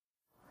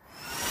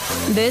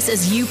This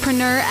is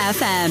Youpreneur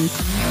FM,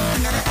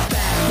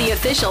 the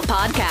official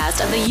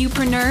podcast of the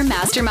Youpreneur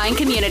Mastermind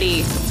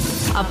community.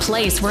 A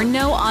place where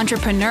no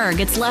entrepreneur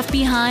gets left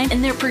behind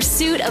in their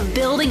pursuit of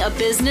building a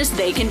business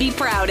they can be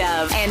proud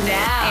of.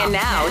 And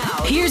now,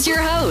 here's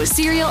your host,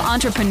 serial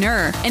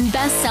entrepreneur and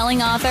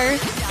best-selling author,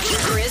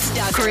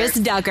 Chris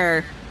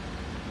Ducker.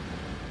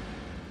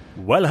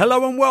 Well,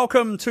 hello and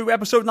welcome to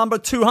episode number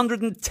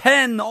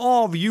 210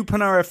 of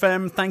Youpreneur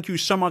FM. Thank you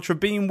so much for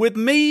being with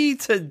me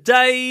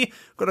today.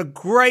 Got a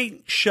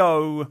great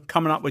show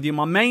coming up with you.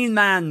 My main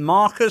man,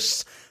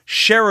 Marcus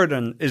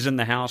Sheridan, is in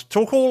the house.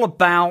 Talk all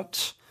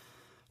about,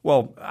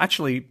 well,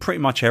 actually pretty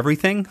much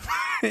everything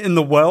in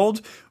the world.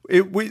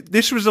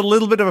 This was a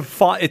little bit of a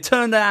fire. It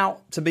turned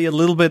out to be a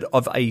little bit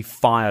of a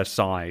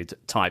fireside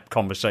type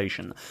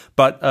conversation,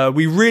 but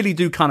we really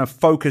do kind of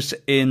focus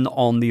in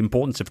on the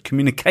importance of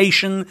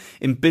communication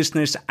in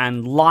business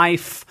and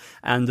life,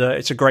 and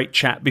it's a great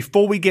chat.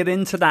 Before we get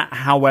into that,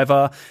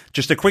 however,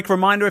 just a quick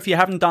reminder, if you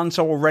haven't done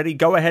so already,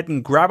 go ahead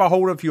and grab a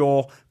hold of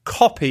your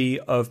copy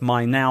of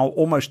my now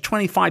almost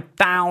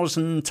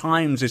 25,000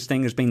 times this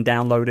thing has been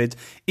downloaded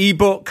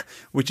ebook,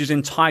 which is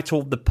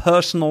entitled The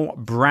Personal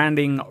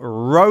Branding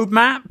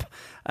Roadmap.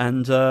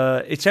 And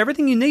it's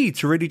everything you need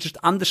to really just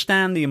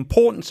understand the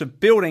importance of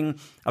building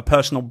a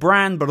personal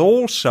brand, but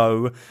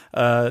also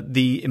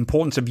the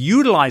importance of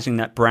utilizing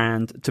that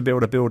brand to be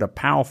able to build a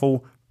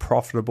powerful,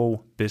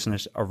 profitable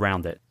business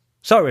around it.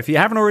 So if you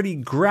haven't already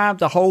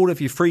grabbed a hold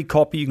of your free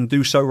copy, you can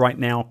do so right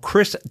now,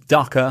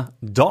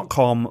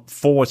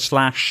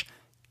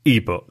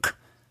 chrisducker.com/ebook.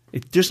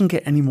 It doesn't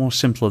get any more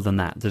simpler than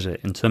that, does it,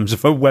 in terms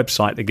of a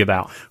website to give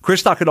out.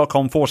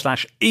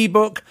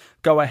 chrisducker.com/ebook.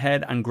 Go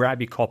ahead and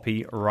grab your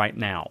copy right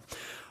now.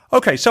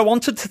 Okay, so on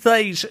to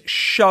today's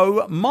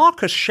show.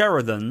 Marcus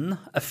Sheridan,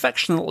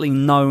 affectionately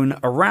known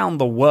around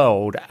the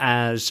world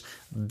as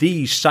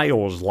the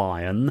Sales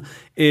Lion,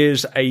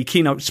 is a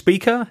keynote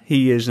speaker.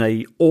 He is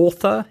an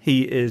author.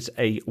 He is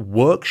a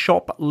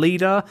workshop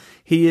leader.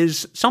 He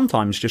is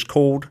sometimes just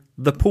called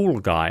the pool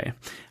guy,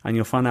 and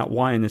you'll find out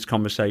why in this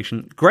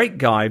conversation. Great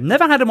guy.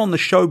 Never had him on the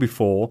show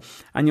before,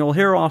 and you'll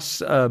hear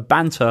us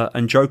banter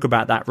and joke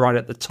about that right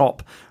at the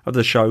top of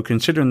the show,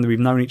 considering that we've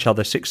known each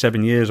other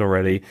 6-7 years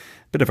already.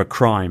 Bit of a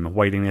crime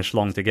waiting this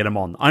long to get him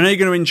on. I know you're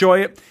going to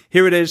enjoy it.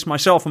 Here it is,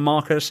 myself and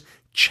Marcus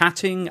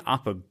chatting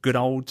up a good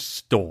old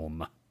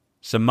storm.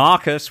 So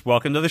Marcus,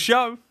 welcome to the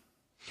show.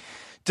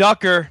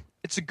 Ducker,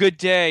 it's a good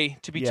day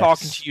to be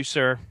talking to you,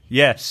 sir.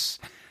 Yes.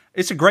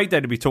 It's a great day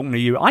to be talking to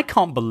you. I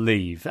can't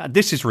believe,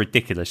 this is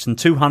ridiculous. In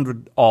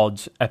 200 odd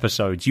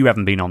episodes, you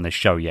haven't been on this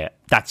show yet.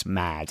 That's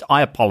mad.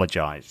 I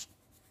apologize.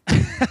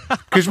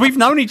 Because we've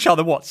known each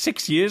other,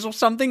 6 years or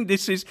something?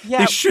 This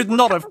should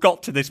not have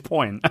got to this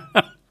point.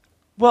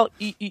 Well,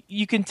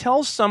 you can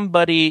tell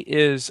somebody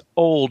is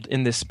old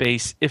in this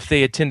space if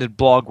they attended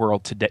Blog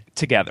World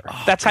together.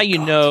 That's how you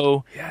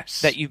know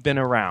that you've been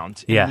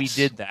around. And we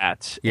did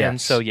that. Yes.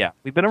 And so,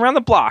 we've been around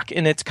the block,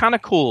 and it's kind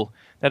of cool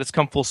that it's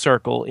come full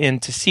circle,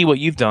 and to see what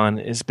you've done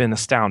has been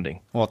astounding.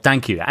 Well,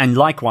 thank you. And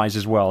likewise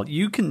as well.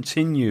 You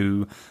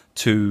continue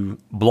to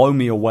blow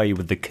me away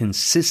with the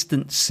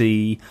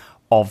consistency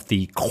of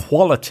the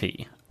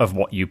quality of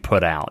what you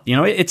put out. You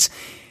know, it's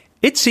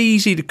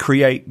easy to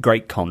create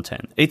great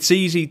content. It's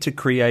easy to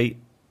create,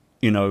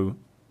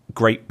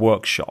 great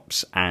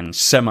workshops and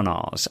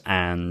seminars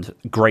and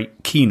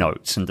great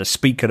keynotes and to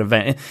speak at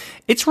events.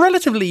 It's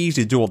relatively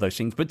easy to do all those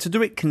things, but to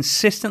do it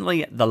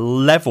consistently at the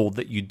level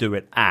that you do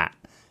it at,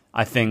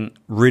 I think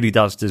really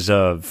does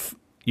deserve,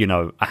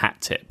 a hat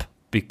tip,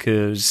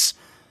 because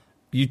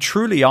you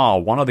truly are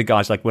one of the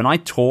guys. Like when I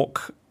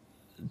talk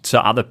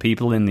to other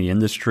people in the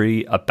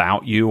industry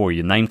about you, or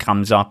your name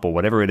comes up or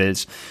whatever it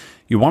is,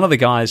 you're one of the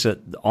guys that,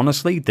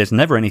 honestly, there's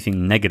never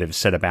anything negative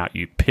said about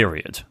you,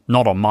 period.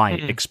 Not on my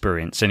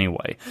experience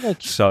anyway.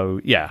 So,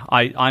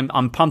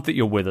 I'm pumped that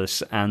you're with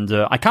us, and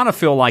I kind of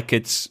feel like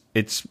it's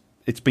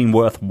been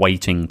worth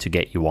waiting to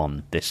get you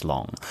on this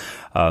long.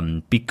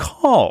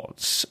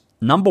 Because,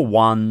 number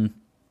one,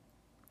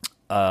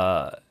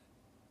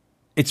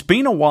 it's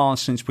been a while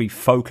since we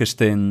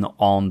focused in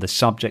on the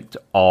subject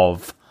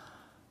of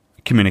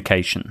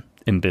communication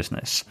in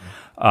business.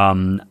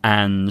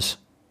 And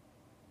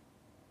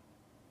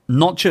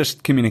not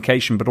just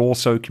communication, but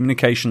also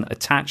communication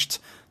attached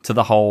to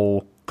the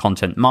whole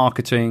content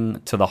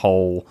marketing, to the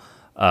whole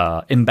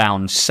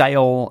inbound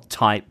sale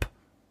type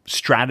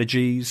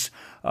strategies.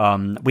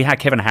 We had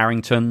Kevin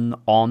Harrington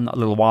on a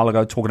little while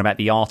ago talking about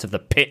the art of the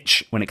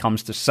pitch when it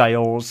comes to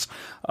sales.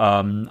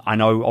 I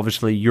know,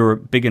 obviously, you're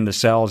big into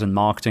sales and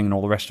marketing and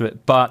all the rest of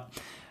it, but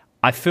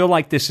I feel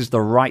like this is the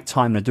right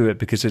time to do it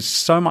because there's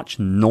so much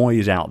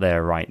noise out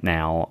there right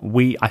now.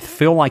 I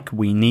feel like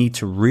we need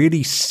to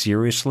really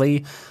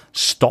seriously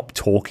stop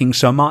talking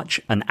so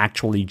much and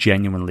actually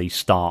genuinely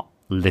start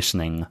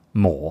listening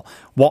more.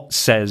 What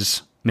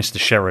says Mr.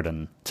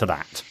 Sheridan to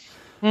that?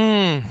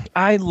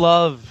 I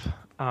love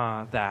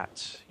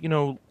that.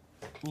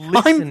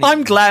 Listening.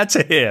 I'm glad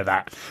to hear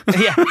that.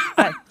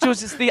 So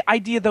it's the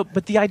idea, though,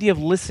 but the idea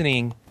of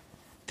listening,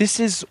 this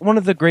is one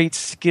of the great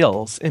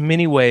skills in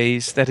many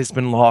ways that has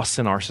been lost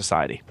in our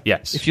society.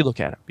 Yes. If you look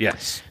at it.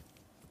 Yes.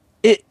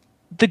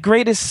 The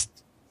greatest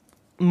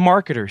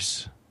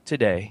marketers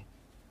today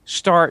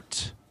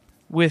start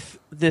with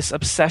this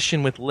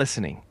obsession with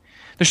listening.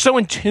 They're so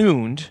in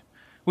tuned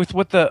with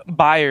what the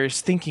buyer's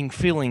thinking,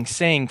 feeling,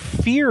 saying,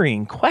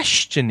 fearing,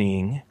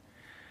 questioning,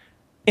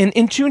 and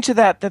in tune to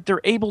that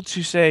they're able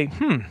to say,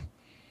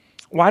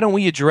 why don't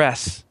we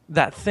address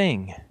that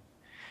thing?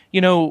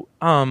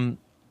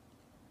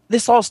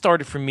 This all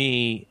started for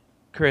me,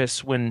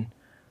 Chris, when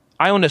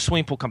I owned a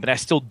swimming pool company. I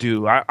still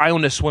do. I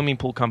owned a swimming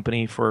pool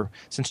company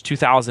since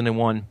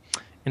 2001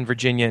 in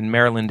Virginia and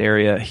Maryland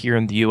area here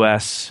in the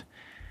U.S.,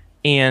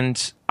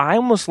 and I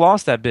almost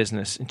lost that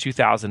business in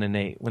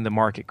 2008 when the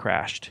market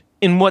crashed.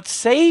 And what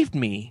saved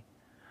me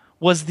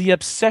was the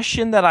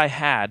obsession that I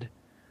had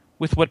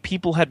with what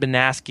people had been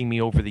asking me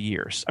over the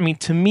years. I mean,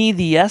 to me,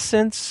 the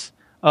essence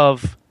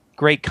of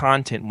great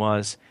content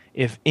was,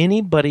 if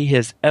anybody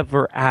has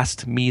ever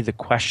asked me the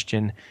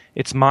question,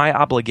 it's my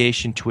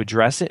obligation to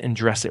address it and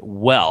address it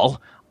well,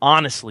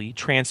 honestly,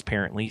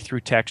 transparently,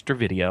 through text or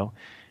video.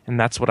 And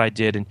that's what I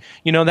did. And,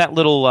 that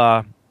little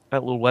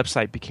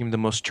website became the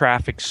most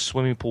trafficked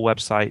swimming pool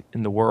website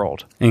in the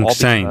world.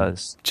 Insane. All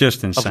because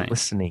just insane. Of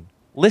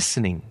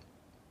listening,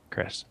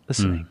 Chris,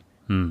 listening.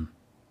 Can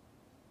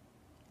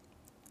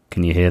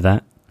you hear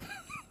that?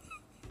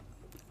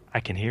 I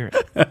can hear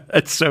it.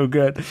 It's so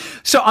good.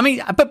 So, I mean,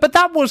 but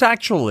that was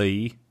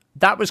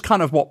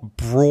kind of what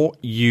brought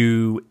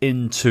you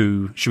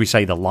into, should we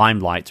say, the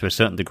limelight to a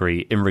certain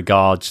degree in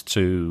regards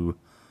to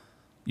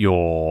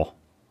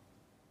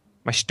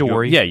my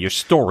story. Your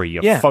story,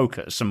 your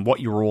focus, and what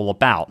you're all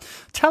about.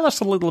 Tell us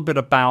a little bit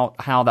about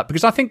how that,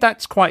 because I think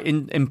that's quite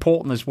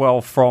important as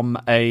well from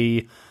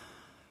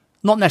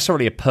not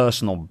necessarily a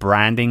personal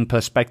branding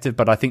perspective,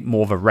 but I think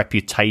more of a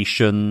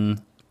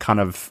reputation kind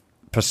of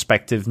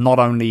perspective, not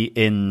only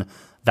in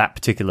that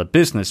particular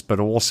business, but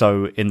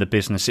also in the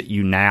business that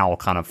you now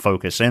kind of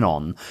focus in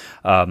on.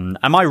 Am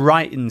I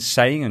right in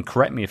saying, and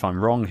correct me if I'm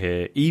wrong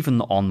here,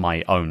 even on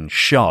my own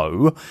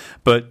show,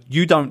 but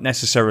you don't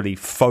necessarily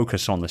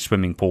focus on the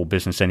swimming pool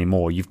business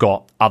anymore. You've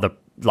got other,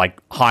 like,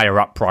 higher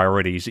up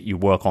priorities that you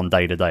work on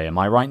day to day. Am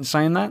I right in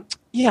saying that?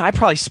 Yeah, I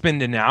probably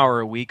spend an hour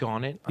a week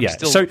on it.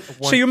 So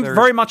you're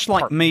very much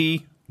like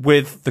me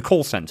with the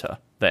call center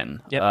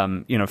then.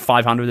 Yep.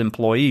 500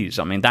 employees.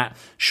 I mean, that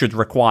should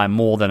require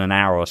more than an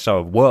hour or so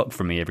of work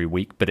for me every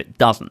week, but it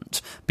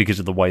doesn't because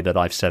of the way that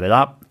I've set it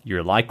up.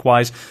 You're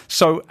likewise.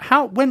 So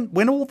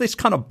when all this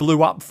kind of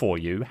blew up for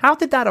you, how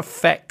did that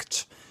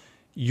affect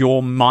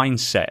your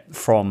mindset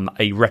from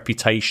a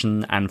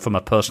reputation and from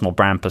a personal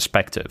brand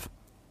perspective?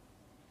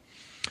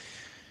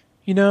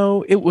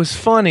 It was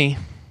funny.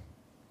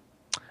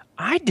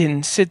 I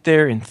didn't sit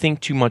there and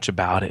think too much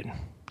about it.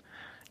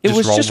 It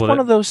was just one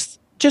of those,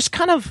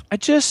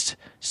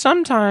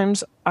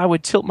 sometimes I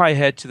would tilt my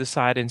head to the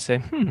side and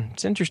say,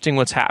 it's interesting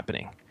what's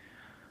happening.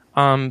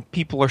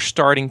 People are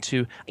starting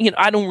to,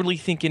 I don't really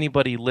think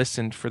anybody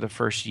listened for the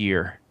first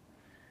year.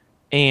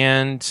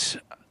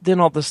 And then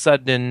all of a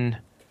sudden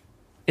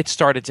it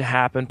started to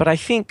happen. But I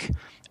think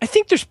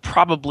there's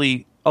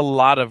probably a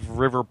lot of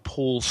river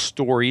pool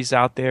stories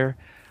out there.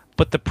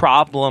 But the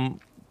problem,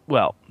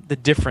 the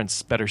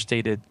difference, better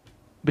stated,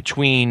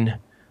 between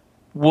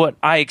what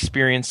I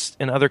experienced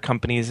in other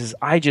companies is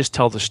I just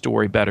tell the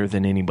story better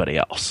than anybody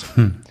else.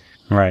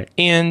 Right.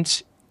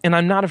 And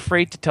I'm not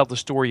afraid to tell the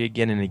story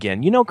again and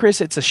again.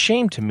 Chris, it's a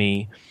shame to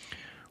me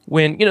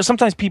when,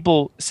 sometimes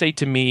people say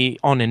to me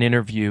on an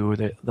interview,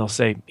 they'll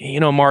say,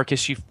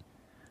 Marcus,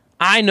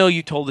 I know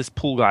you told this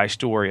pool guy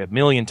story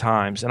 1,000,000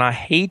 times, and I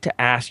hate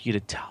to ask you to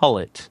tell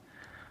it,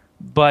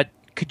 but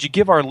could you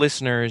give our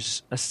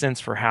listeners a sense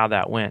for how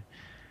that went?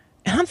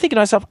 And I'm thinking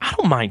to myself, I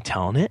don't mind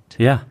telling it.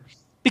 Yeah.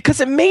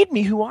 Because it made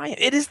me who I am.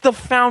 It is the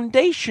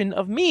foundation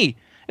of me.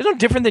 It's no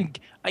different than,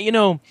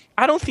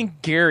 I don't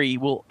think Gary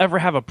will ever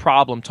have a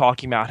problem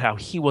talking about how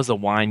he was a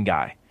wine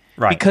guy.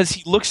 Right. Because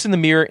he looks in the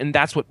mirror and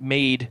that's what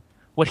made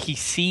what he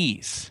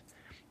sees.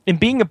 And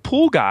being a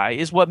pool guy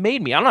is what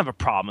made me. I don't have a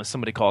problem if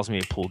somebody calls me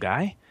a pool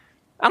guy.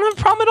 I don't have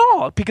a problem at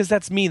all because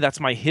that's me. That's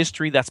my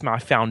history. That's my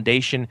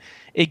foundation.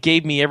 It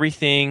gave me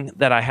everything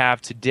that I have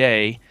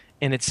today,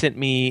 and it sent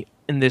me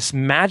in this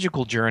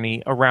magical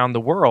journey around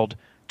the world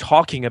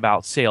talking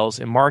about sales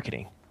and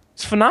marketing.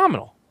 It's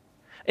phenomenal.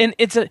 And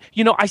it's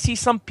I see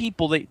some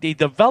people, they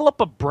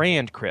develop a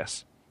brand,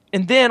 Chris,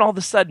 and then all of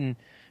a sudden,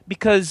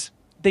 because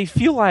they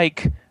feel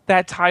like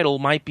that title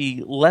might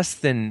be less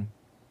than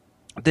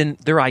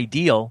their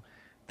ideal,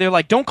 they're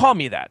like, don't call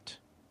me that.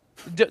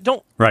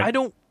 Don't. Right. I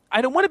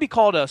don't want to be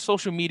called a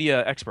social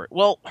media expert.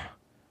 Well,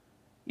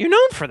 you're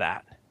known for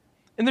that.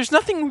 And there's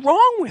nothing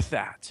wrong with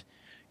that.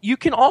 You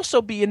can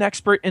also be an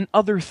expert in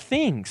other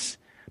things.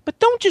 But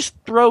don't just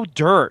throw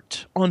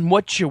dirt on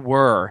what you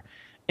were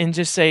and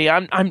just say,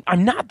 I'm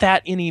not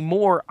that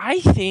anymore. I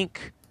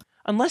think,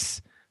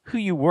 unless who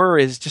you were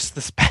is just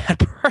this bad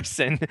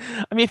person.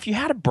 I mean, if you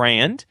had a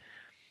brand,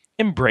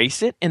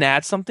 embrace it and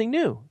add something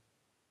new.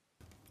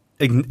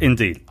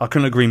 Indeed. I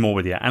couldn't agree more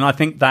with you. And I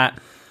think that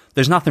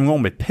there's nothing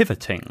wrong with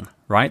pivoting,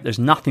 right? There's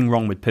nothing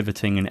wrong with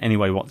pivoting in any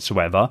way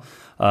whatsoever.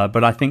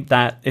 But I think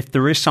that if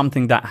there is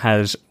something that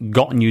has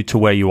gotten you to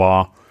where you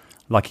are,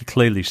 like you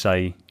clearly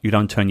say, you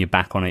don't turn your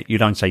back on it. You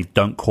don't say,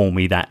 don't call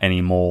me that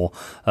anymore.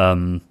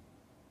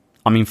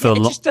 I mean,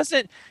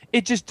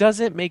 it just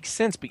doesn't make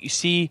sense. But you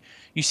see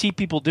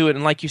people do it,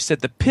 and like you said,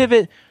 the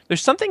pivot.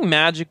 There's something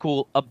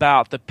magical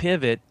about the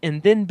pivot,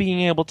 and then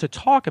being able to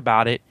talk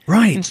about it.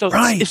 Right. And so,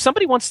 if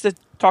somebody wants to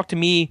talk to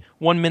me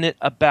 1 minute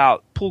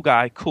about Pool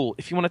Guy, cool.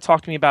 If you want to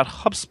talk to me about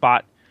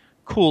HubSpot,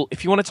 cool.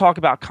 If you want to talk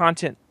about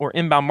content or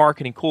inbound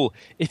marketing, cool.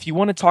 If you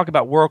want to talk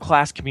about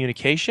world-class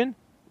communication,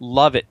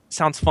 love it.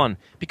 Sounds fun,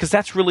 because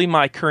that's really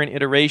my current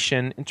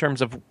iteration in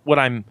terms of what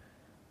I'm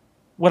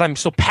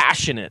so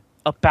passionate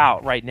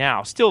about right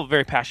now. Still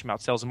very passionate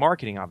about sales and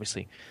marketing,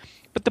 obviously.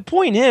 But the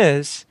point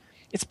is,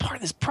 it's part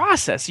of this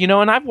process,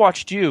 and I've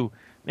watched you,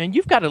 man,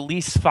 you've got at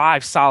least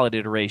 5 solid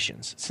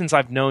iterations since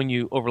I've known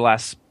you over the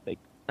last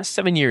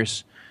 7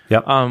 years.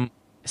 Yep.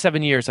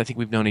 7 years, I think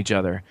we've known each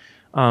other.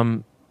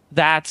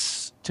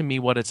 That's, to me,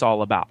 what it's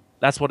all about.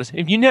 That's what it's,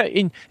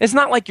 it's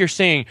not like you're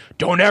saying,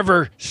 don't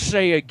ever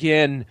say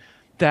again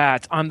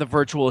that I'm the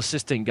virtual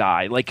assistant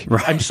guy. Like,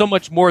 right. I'm so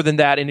much more than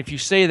that. And if you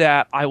say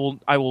that, I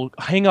will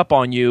hang up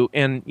on you.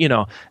 And,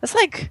 it's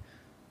like,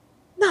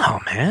 no,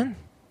 man,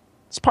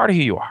 it's part of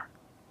who you are.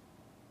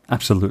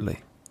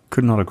 Absolutely.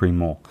 Could not agree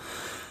more.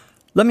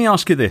 Let me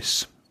ask you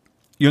this.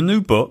 Your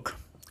new book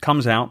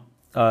comes out.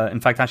 In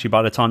fact, actually,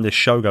 by the time this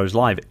show goes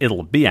live,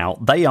 it'll be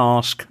out. They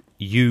Ask,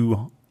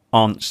 You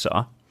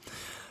Answer.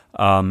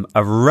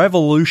 A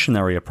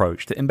revolutionary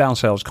approach to inbound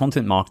sales,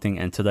 content marketing,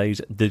 and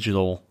today's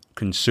digital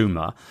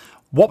consumer.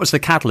 What was the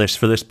catalyst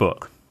for this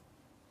book?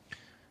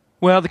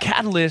 Well, the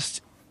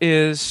catalyst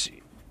is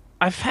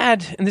I've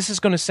had, and this is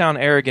going to sound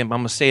arrogant, but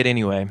I'm going to say it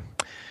anyway.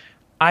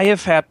 I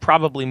have had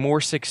probably more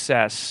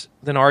success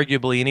than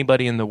arguably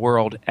anybody in the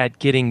world at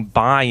getting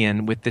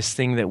buy-in with this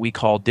thing that we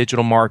call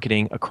digital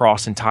marketing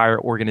across entire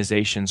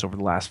organizations over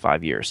the last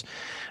 5 years.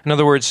 In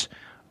other words,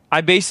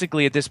 I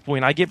basically, at this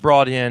point, I get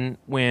brought in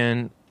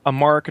when a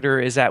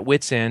marketer is at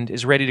wit's end,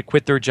 is ready to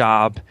quit their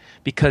job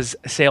because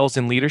sales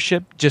and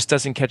leadership just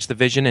doesn't catch the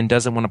vision and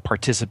doesn't want to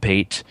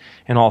participate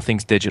in all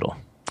things digital.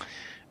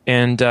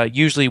 And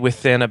usually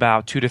within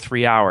about 2 to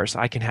 3 hours,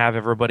 I can have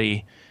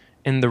everybody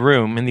in the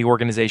room, in the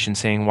organization,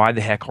 saying, why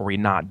the heck are we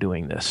not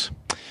doing this?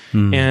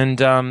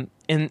 And I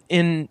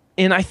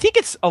think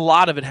it's a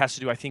lot of it has to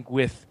do, I think,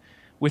 with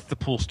the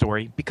pool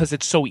story, because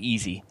it's so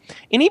easy.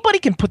 Anybody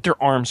can put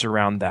their arms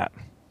around that.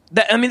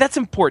 That's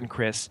important,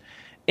 Chris.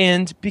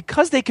 And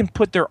because they can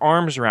put their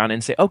arms around it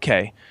and say,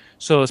 okay,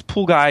 so this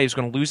Pool Guy is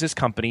going to lose his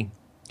company.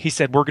 He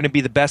said, we're going to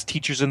be the best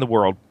teachers in the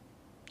world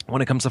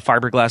when it comes to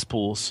fiberglass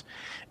pools.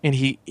 And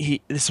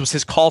this was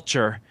his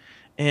culture.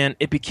 And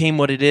it became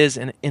what it is,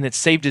 and it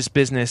saved his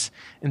business.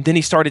 And then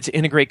he started to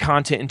integrate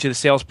content into the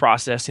sales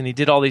process, and he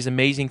did all these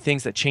amazing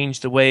things that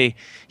changed the way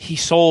he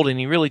sold, and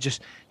he really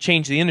just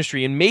changed the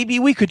industry. And maybe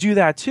we could do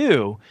that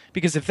too,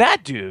 because if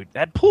that dude,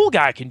 that Pool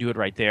Guy, can do it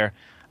right there,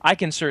 I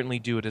can certainly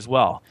do it as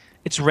well.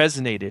 It's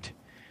resonated.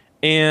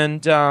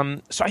 And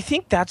so I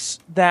think that's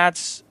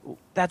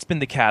been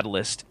the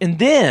catalyst. And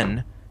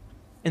then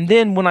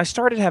when I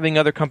started having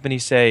other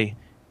companies say,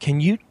 can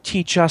you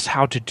teach us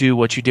how to do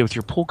what you did with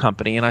your pool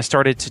company? And I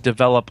started to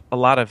develop a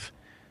lot of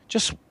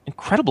just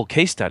incredible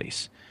case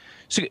studies.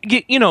 So,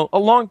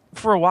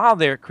 for a while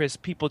there, Chris,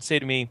 people would say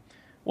to me,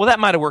 well, that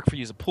might have worked for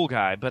you as a pool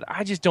guy, but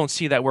I just don't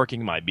see that working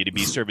in my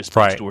B2B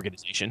service-based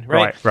organization.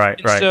 Right.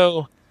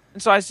 So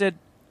I said,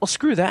 well,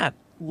 screw that.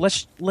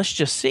 Let's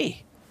just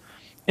see.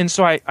 And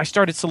so I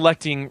started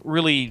selecting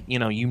really,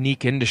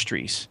 unique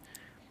industries,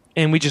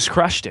 and we just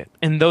crushed it.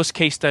 And those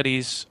case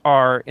studies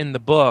are in the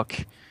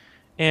book.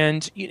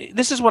 And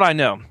this is what I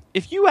know.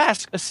 If you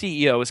ask a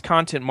CEO, is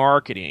content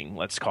marketing,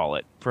 let's call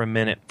it, for a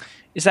minute,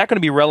 is that going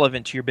to be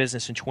relevant to your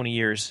business in 20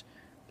 years?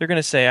 They're going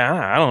to say,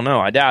 I don't know,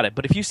 I doubt it.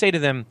 But if you say to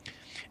them,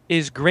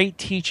 is great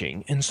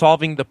teaching and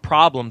solving the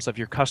problems of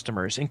your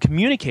customers and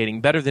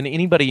communicating better than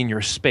anybody in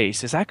your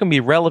space, is that going to be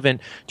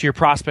relevant to your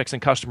prospects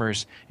and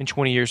customers in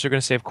 20 years? They're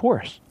going to say, of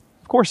course.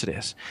 Of course it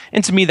is.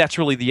 And to me, that's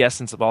really the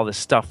essence of all this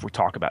stuff we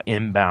talk about: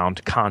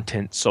 inbound,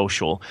 content,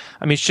 social.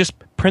 It's just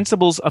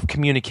principles of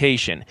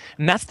communication.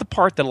 And that's the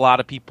part that a lot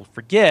of people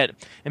forget.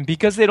 And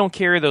because they don't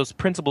carry those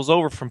principles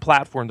over from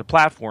platform to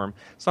platform,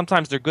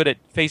 sometimes they're good at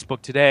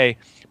Facebook today,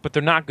 but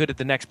they're not good at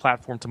the next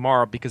platform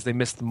tomorrow because they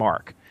missed the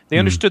mark. They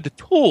understood the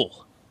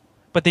tool,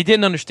 but they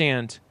didn't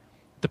understand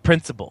the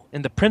principle.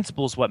 And the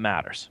principle is what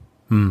matters.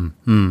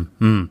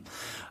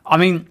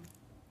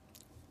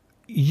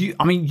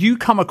 You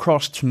come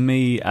across to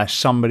me as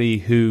somebody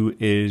who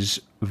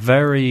is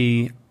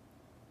very,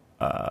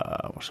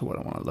 what's the word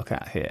I want to look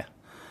at here?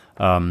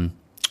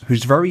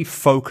 Who's very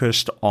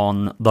focused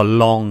on the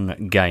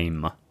long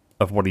game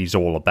of what he's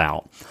all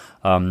about.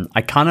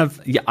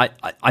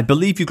 I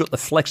believe you've got the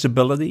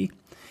flexibility,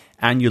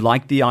 and you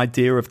like the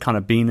idea of kind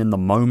of being in the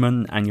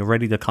moment, and you're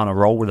ready to kind of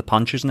roll with the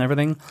punches and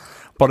everything.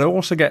 But I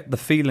also get the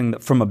feeling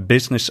that from a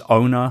business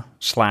owner /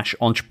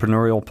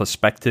 entrepreneurial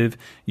perspective,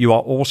 you are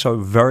also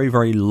very,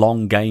 very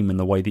long game in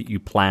the way that you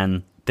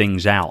plan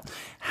things out.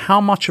 How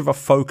much of a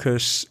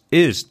focus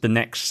is the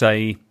next,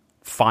 say,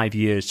 5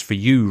 years for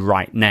you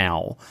right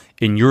now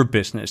in your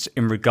business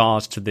in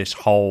regards to this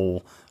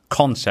whole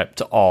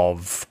concept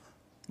of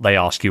they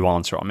ask you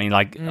answer? I mean,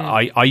 like,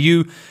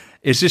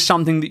 is this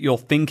something that you're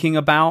thinking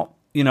about,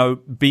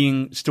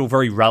 being still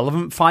very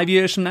relevant 5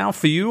 years from now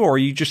for you, or are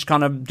you just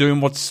kind of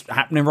doing what's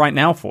happening right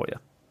now for you?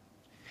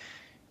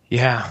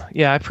 Yeah,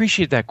 I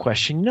appreciate that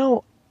question.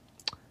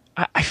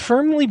 I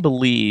firmly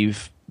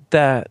believe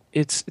that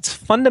it's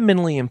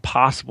fundamentally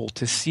impossible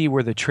to see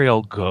where the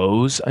trail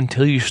goes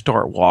until you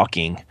start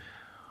walking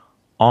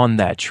on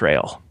that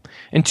trail.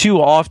 And too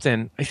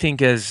often, I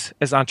think as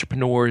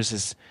entrepreneurs,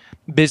 as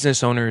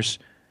business owners,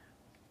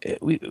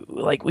 we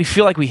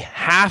feel like we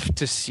have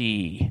to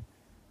see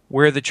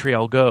where the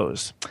trail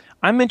goes.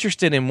 I'm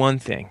interested in one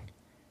thing.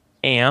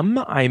 Am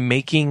I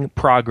making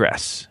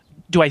progress?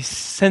 Do I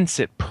sense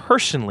it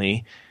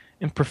personally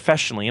and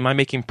professionally? Am I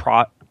making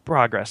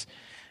progress?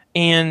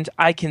 And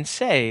I can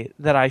say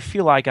that I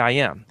feel like I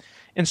am.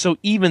 And so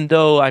even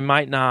though I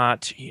might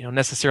not,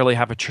 necessarily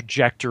have a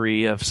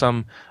trajectory of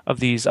some of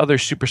these other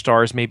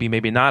superstars,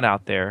 maybe not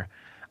out there,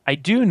 I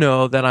do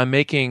know that I'm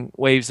making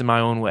waves in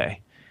my own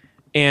way.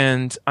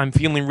 And I'm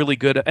feeling really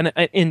good.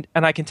 And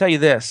I can tell you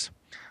this,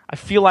 I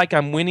feel like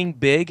I'm winning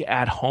big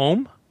at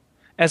home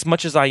as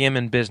much as I am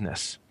in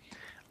business.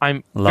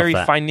 I'm very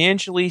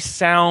financially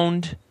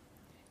sound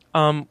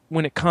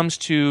when it comes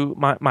to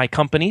my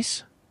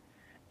companies,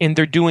 and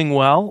they're doing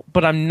well,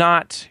 but I'm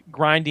not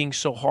grinding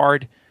so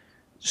hard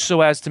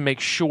so as to make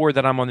sure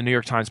that I'm on the New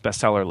York Times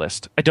bestseller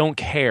list. I don't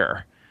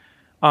care.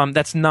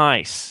 That's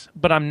nice,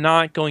 but I'm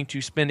not going to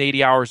spend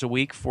 80 hours a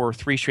week for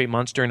 3 straight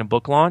months during a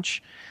book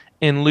launch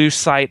and lose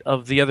sight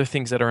of the other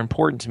things that are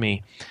important to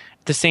me.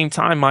 At the same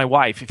time, my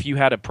wife, if you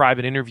had a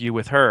private interview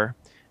with her,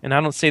 and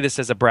I don't say this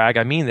as a brag,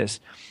 I mean this,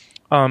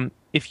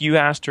 if you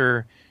asked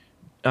her,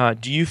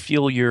 do you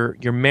feel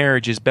your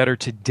marriage is better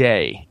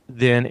today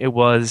than it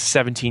was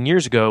 17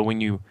 years ago when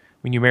you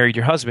married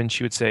your husband,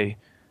 she would say,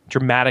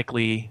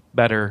 dramatically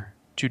better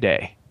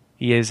today.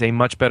 He is a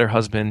much better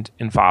husband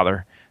and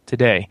father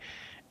today.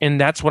 And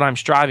that's what I'm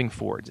striving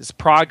for. It's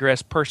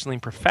progress personally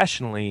and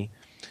professionally.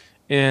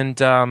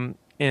 And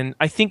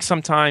I think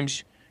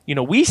sometimes,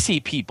 we see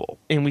people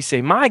and we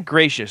say, my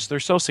gracious, they're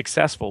so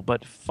successful,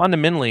 but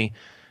fundamentally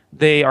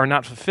they are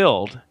not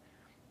fulfilled.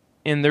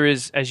 And there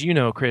is, as you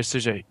know, Chris,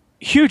 there's a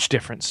huge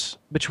difference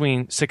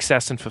between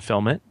success and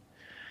fulfillment.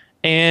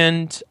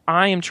 And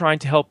I am trying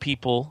to help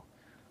people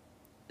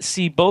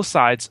see both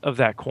sides of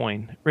that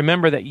coin.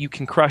 Remember that you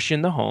can crush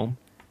in the home,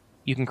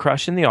 you can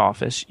crush in the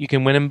office, you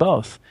can win in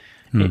both.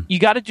 You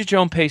got to do your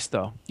own pace,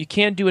 though. You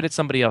can't do it at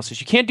somebody else's.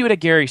 You can't do it at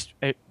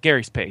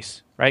Gary's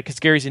pace, right? Because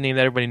Gary's a name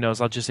that everybody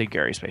knows. I'll just say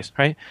Gary's pace,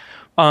 right?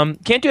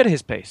 Can't do it at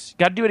his pace. You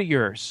got to do it at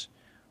yours.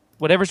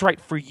 Whatever's right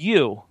for you.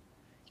 You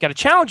got to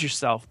challenge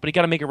yourself, but you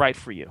got to make it right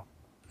for you.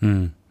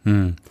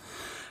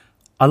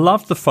 I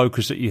love the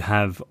focus that you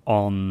have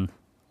on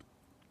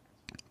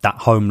that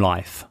home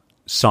life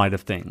side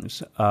of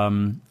things.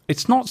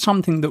 It's not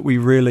something that we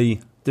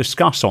really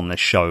discuss on this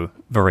show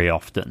very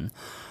often.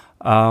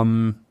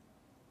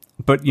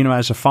 But,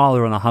 as a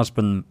father and a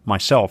husband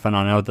myself, and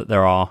I know that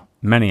there are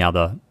many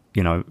other,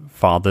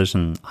 fathers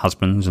and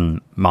husbands and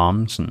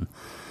moms and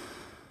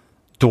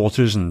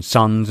daughters and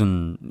sons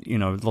and,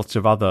 lots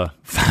of other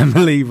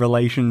family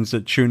relations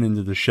that tune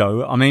into the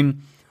show. I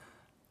mean,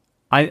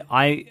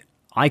 I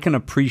can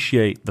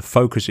appreciate the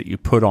focus that you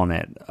put on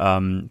it,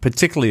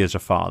 particularly as a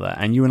father.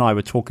 And you and I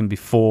were talking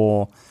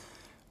before,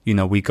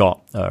 we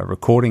got a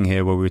recording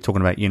here where we were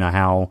talking about,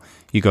 how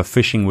you go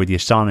fishing with your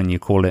son and you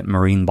call it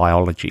marine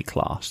biology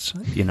class,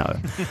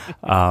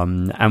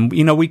 and,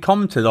 we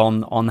commented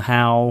on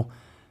how,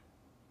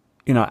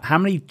 how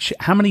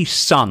many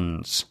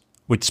sons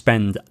would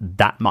spend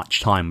that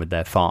much time with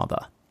their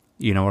father.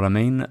 You know what I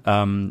mean?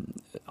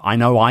 I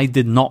know I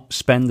did not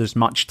spend as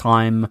much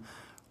time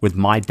with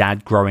my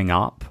dad growing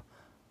up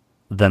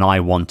than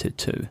I wanted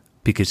to,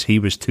 because he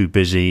was too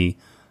busy,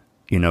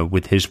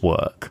 with his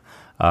work.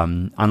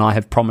 And I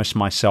have promised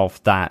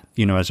myself that,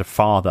 as a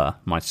father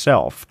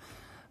myself,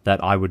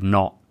 that I would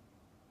not,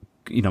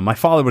 my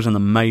father was an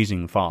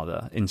amazing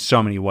father in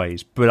so many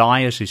ways, but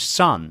I, as his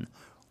son,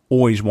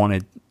 always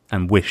wanted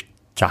and wished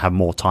to have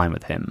more time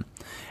with him.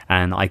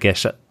 And I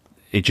guess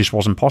it just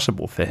wasn't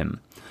possible for him.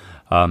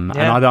 And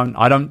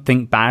I don't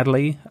think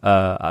badly,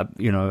 at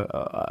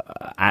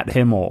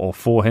him or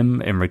for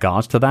him in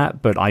regards to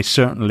that, but I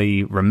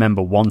certainly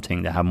remember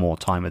wanting to have more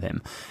time with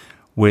him.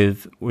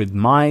 With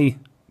my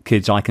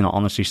kids, I can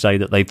honestly say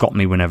that they've got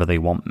me whenever they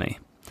want me.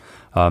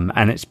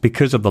 And it's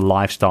because of the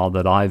lifestyle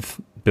that I've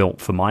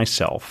built for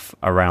myself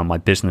around my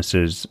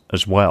businesses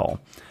as well.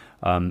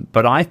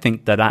 But I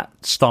think that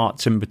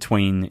starts in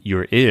between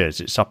your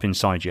ears. It's up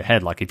inside your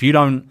head. Like, if you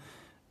don't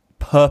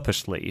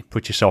purposely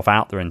put yourself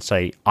out there and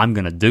say, I'm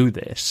going to do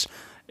this,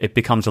 it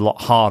becomes a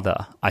lot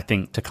harder, I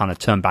think, to kind of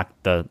turn back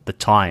the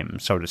time,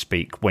 so to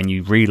speak, when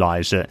you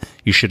realize that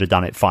you should have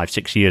done it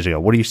 5-6 years ago.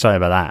 What do you say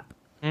about that?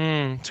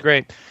 It's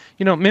great.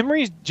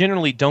 Memories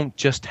generally don't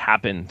just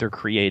happen; they're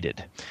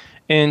created.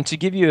 And to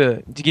give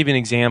you an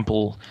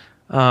example,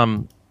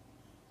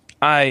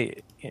 I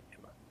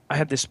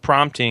had this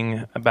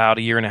prompting about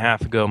a year and a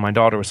half ago. My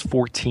daughter was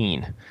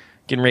 14,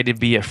 getting ready to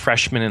be a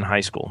freshman in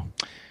high school,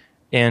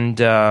 and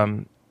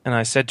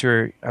I said to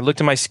her, I looked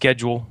at my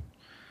schedule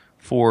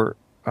for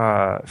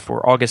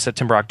August,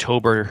 September,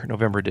 October,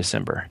 November,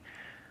 December.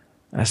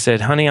 I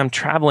said, honey, I'm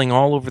traveling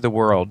all over the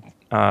world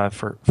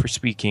for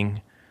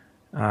speaking,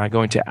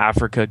 going to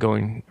Africa,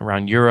 going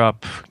around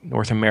Europe,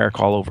 North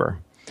America, all over.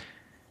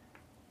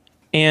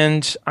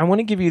 And I want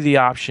to give you the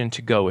option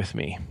to go with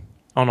me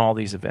on all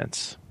these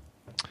events.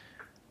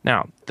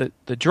 Now,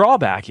 the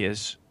drawback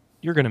is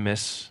you're going to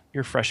miss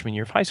your freshman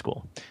year of high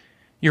school.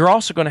 You're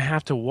also going to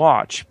have to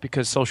watch,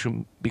 because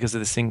of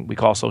this thing we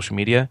call social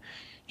media,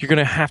 you're going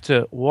to have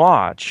to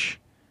watch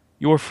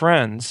your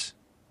friends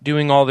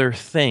doing all their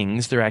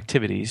things, their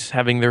activities,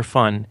 having their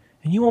fun,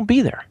 and you won't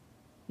be there.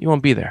 You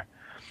won't be there.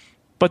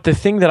 But the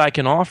thing that I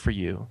can offer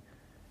you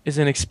is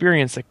an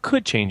experience that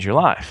could change your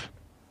life.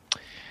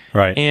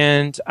 Right.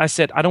 And I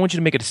said, I don't want you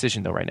to make a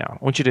decision, though, right now.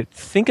 I want you to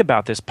think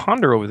about this,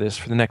 ponder over this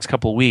for the next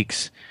couple of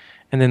weeks,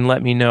 and then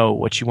let me know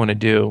what you want to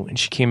do. And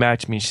she came back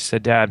to me and she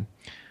said, Dad,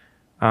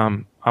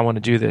 I want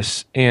to do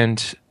this.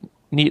 And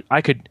we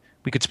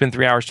could spend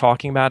 3 hours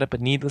talking about it,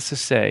 but needless to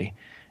say,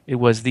 it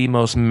was the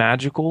most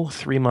magical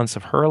 3 months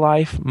of her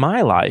life,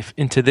 my life,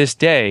 and to this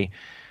day,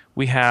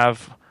 we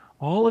have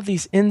all of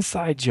these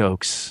inside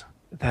jokes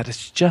that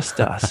is just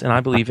us. And I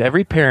believe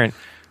every parent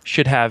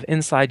should have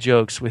inside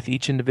jokes with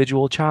each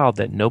individual child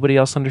that nobody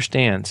else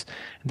understands.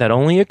 That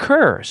only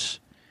occurs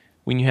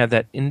when you have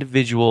that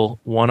individual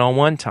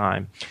one-on-one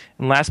time.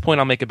 And last point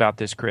I'll make about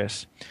this,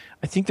 Chris,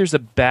 I think there's a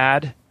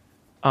bad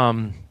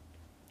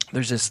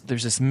there's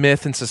this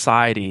myth in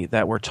society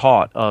that we're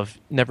taught of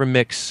never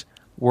mix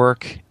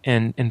work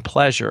and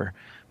pleasure,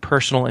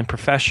 personal and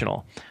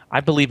professional. I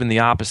believe in the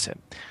opposite.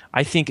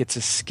 I think it's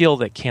a skill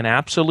that can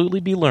absolutely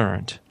be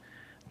learned,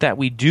 that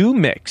we do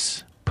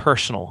mix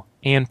personal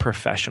and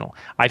professional.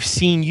 I've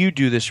seen you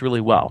do this really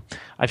well.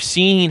 I've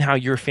seen how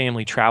your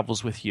family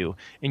travels with you.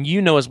 And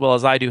you know as well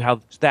as I do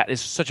how that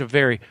is such a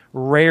very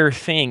rare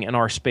thing in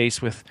our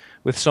space with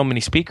so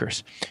many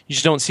speakers. You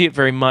just don't see it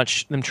very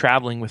much, them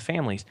traveling with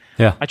families.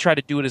 Yeah. I try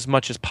to do it as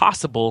much as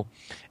possible.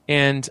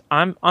 And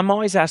I'm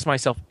always asking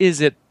myself,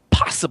 is it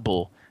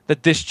possible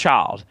that this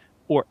child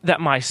or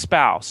that my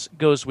spouse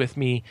goes with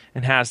me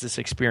and has this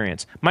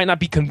experience? Might not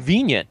be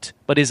convenient,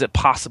 but is it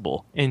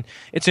possible? And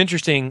it's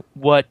interesting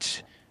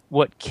what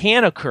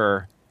can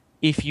occur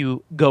if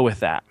you go with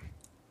that.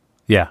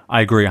 Yeah,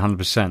 I agree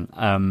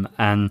 100%.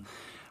 And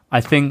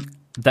I think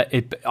that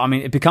it's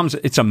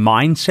a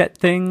mindset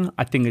thing.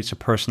 I think it's a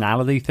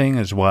personality thing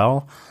as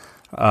well.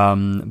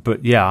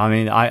 But yeah, I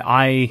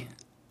mean,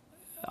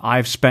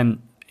 I've spent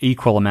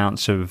equal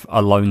amounts of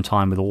alone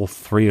time with all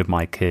three of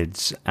my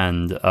kids,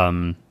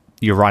 and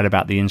you're right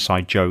about the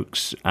inside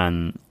jokes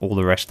and all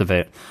the rest of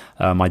it.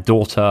 My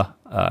daughter,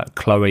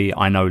 Chloe,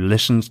 I know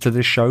listens to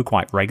this show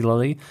quite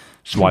regularly,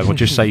 so I will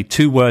just say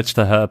 2 words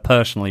to her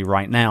personally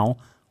right now: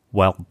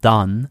 well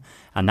done.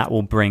 And that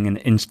will bring an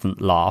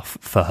instant laugh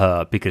for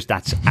her, because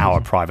that's our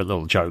private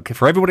little joke.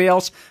 For everybody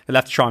else, you'll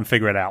have to try and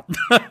figure it out.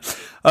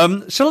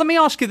 So let me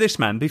ask you this,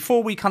 man,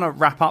 before we kind of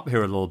wrap up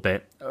here a little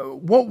bit.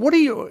 What do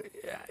you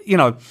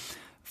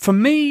for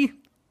me,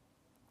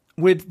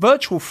 with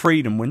Virtual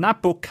Freedom, when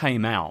that book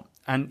came out,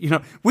 and,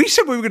 we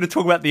said we were going to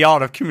talk about the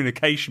art of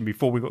communication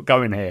before we got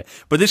going here,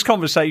 but this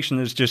conversation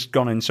has just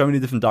gone in so many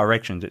different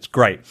directions. It's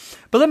great.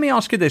 But let me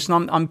ask you this,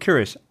 and I'm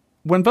curious.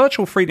 When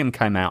Virtual Freedom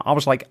came out, I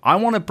was like, I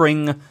want to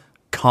bring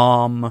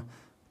calm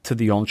to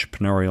the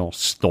entrepreneurial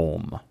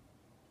storm.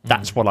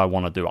 That's what I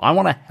want to do. I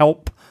want to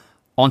help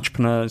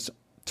entrepreneurs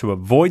to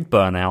avoid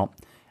burnout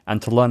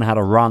and to learn how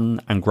to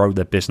run and grow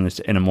their business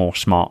in a more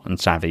smart and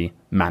savvy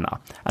manner.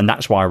 And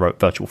that's why I wrote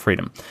Virtual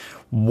Freedom.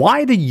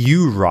 Why do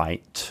you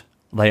write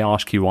They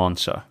Ask You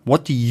Answer?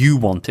 What do you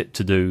want it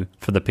to do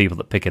for the people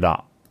that pick it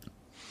up?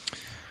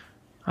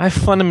 I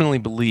fundamentally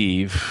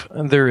believe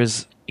there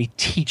is a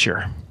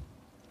teacher,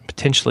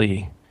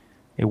 potentially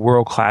a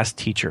world-class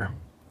teacher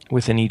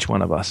within each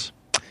one of us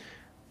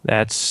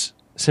that's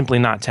simply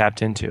not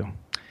tapped into.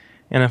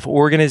 And if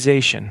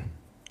organization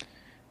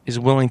is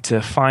willing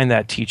to find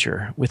that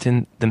teacher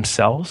within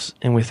themselves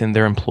and within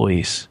their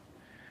employees,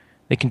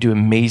 they can do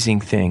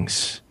amazing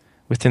things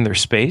within their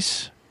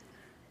space,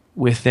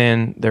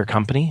 within their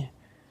company,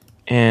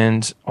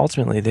 and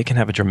ultimately they can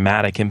have a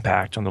dramatic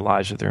impact on the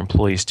lives of their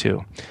employees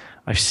too.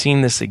 I've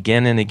seen this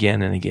again and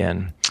again and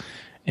again.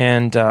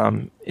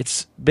 And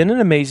it's been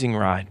an amazing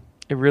ride.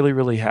 It really,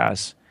 really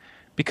has.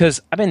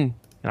 Because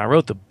I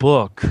wrote the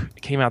book,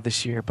 it came out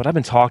this year, but I've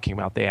been talking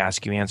about They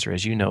Ask You Answer,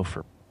 as you know,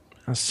 for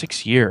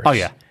 6 years. Oh,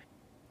 yeah.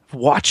 I've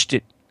watched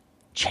it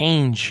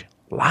change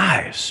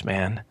lives,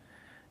 man.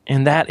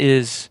 And that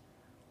is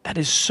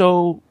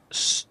so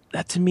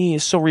that to me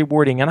is so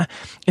rewarding.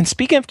 And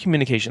speaking of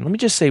communication, let me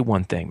just say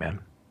one thing, man.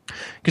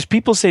 Because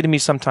people say to me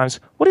sometimes,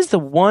 what is the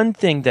one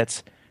thing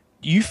that's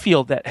you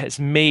feel that has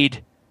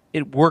made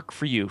it work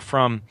for you,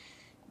 from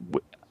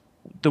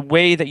the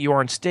way that you are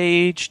on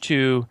stage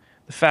to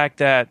the fact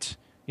that,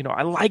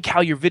 I like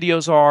how your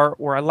videos are,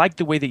 or I like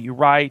the way that you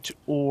write,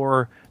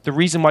 or the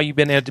reason why you've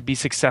been able to be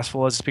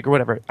successful as a speaker,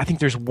 whatever. I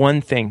think there's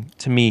one thing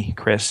to me,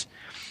 Chris,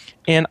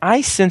 and I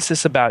sense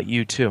this about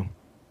you too.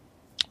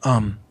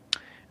 And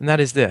that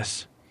is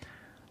this.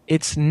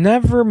 It's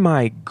never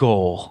my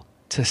goal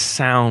to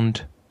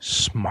sound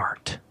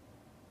smart.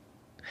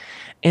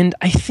 And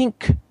I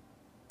think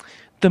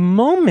the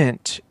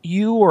moment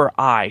you or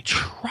I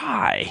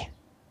try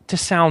to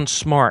sound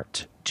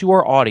smart to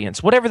our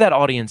audience, whatever that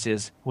audience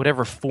is,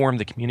 whatever form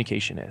the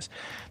communication is,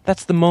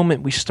 that's the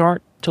moment we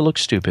start to look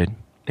stupid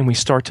and we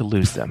start to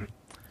lose them.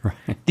 Right.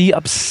 The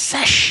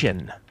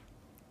obsession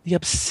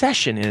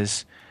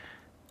is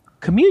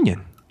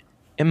communion.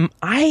 And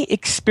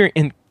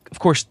and of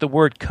course, the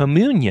word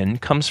communion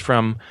comes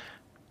from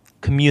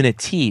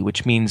community,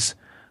 which means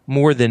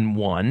more than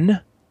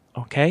one.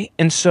 Okay?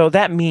 And so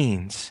that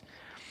means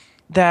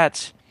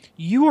that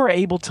you are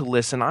able to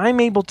listen,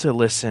 I'm able to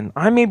listen,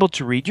 I'm able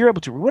to read, you're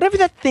able to read, whatever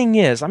that thing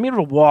is, I'm able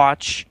to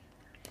watch,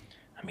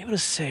 I'm able to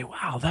say,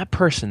 wow, that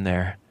person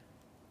there,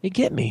 they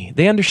get me,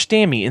 they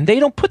understand me, and they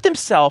don't put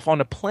themselves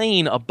on a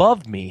plane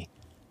above me.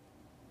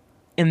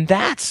 And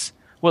that's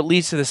what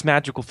leads to this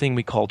magical thing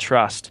we call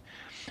trust.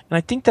 And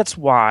I think that's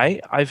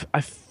why I've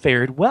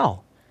fared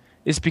well,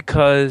 is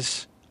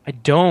because I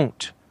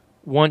don't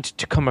want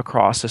to come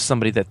across as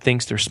somebody that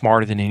thinks they're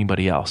smarter than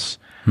anybody else.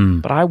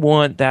 But I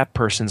want that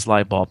person's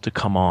light bulb to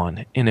come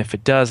on. And if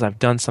it does, I've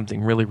done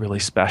something really, really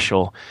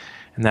special.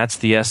 And that's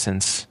the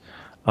essence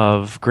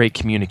of great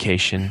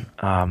communication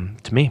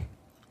to me.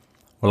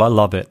 Well, I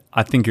love it.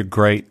 I think you're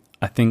great.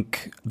 I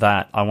think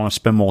that I want to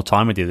spend more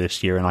time with you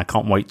this year, and I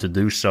can't wait to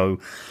do so.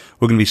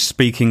 We're going to be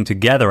speaking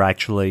together,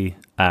 actually,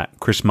 at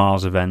Chris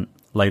Miles' event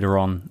later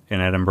on in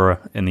Edinburgh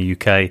in the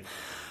UK.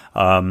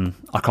 I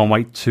can't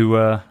wait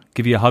to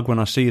give you a hug when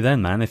I see you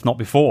then, man, if not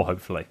before,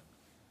 hopefully.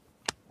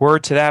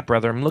 Word to that,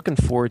 brother. I'm looking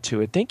forward to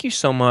it. Thank you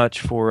so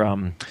much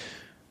for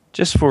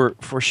just for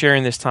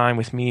sharing this time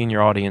with me and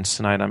your audience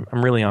tonight.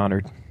 I'm really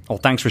honored. Well,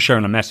 thanks for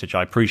sharing the message.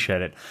 I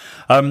appreciate it.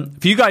 For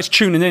you guys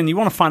tuning in, you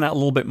want to find out a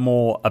little bit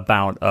more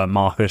about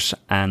Marcus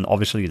and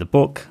obviously the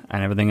book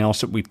and everything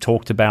else that we've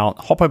talked about,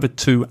 hop over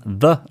to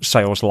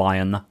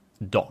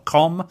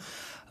thesaleslion.com.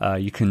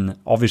 You can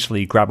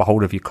obviously grab a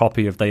hold of your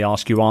copy of They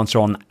Ask You Answer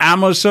on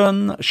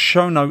Amazon.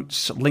 Show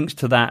notes, links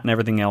to that and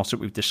everything else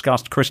that we've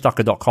discussed.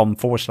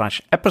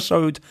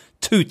 chrisducker.com/episode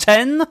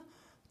 210.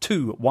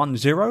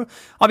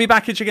 I'll be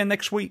back again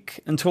next week.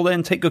 Until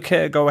then, take good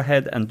care. Go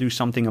ahead and do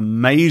something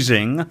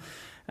amazing.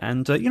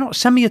 And,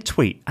 send me a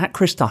tweet at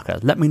Chris Ducker.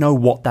 Let me know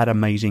what that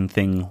amazing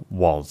thing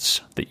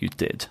was that you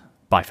did.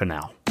 Bye for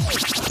now.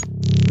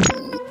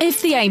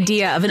 It's the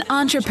idea of an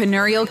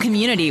entrepreneurial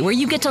community where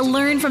you get to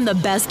learn from the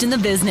best in the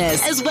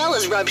business, as well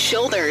as rub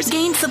shoulders,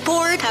 gain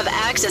support, have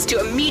access to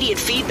immediate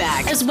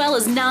feedback, as well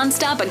as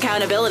nonstop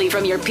accountability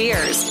from your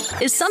peers,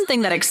 is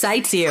something that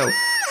excites you.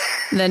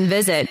 Then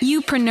visit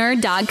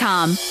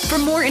youpreneur.com for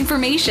more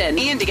information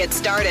and to get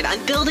started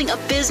on building a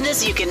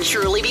business you can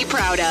truly be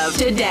proud of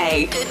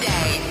today.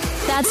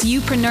 That's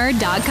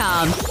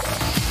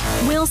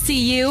youpreneur.com. We'll see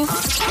you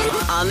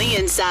on the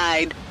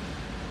inside.